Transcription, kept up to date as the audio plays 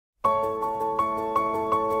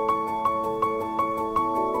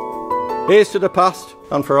Here's to the past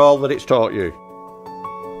and for all that it's taught you.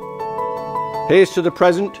 Here's to the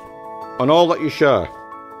present and all that you share.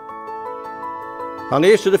 And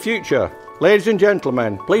here's to the future. Ladies and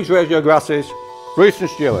gentlemen, please raise your glasses. Ruth and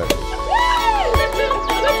Stuart.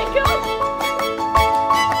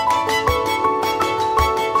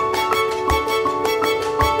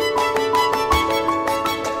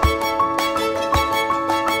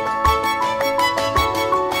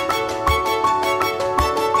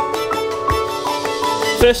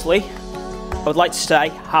 Firstly, I would like to say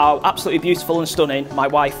how absolutely beautiful and stunning my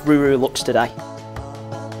wife Ruru looks today.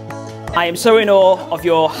 I am so in awe of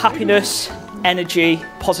your happiness, energy,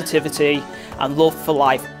 positivity and love for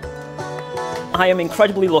life. I am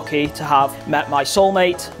incredibly lucky to have met my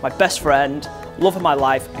soulmate, my best friend, love of my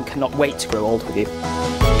life and cannot wait to grow old with you.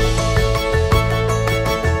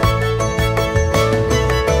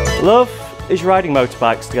 Love is riding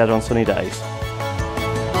motorbikes together on sunny days.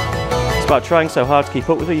 It's about trying so hard to keep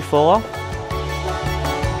up with who you fall off.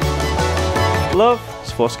 Love,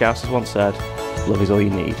 as four Scousers once said, love is all you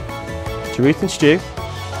need. To Ruth and Stu,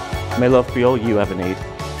 may love be all you ever need.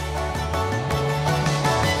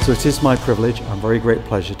 So it is my privilege and very great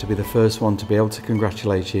pleasure to be the first one to be able to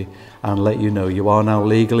congratulate you and let you know you are now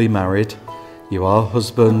legally married, you are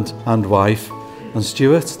husband and wife, and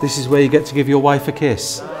Stuart, this is where you get to give your wife a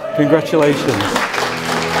kiss. Congratulations.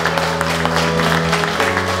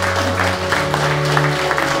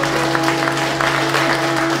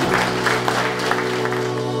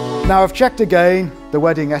 Now I've checked again the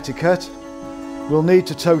wedding etiquette. We'll need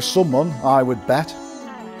to toast someone, I would bet.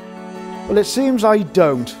 Well, it seems I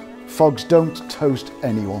don't. Fogs don't toast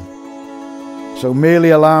anyone. So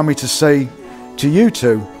merely allow me to say to you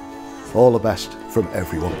two, all the best from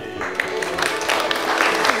everyone.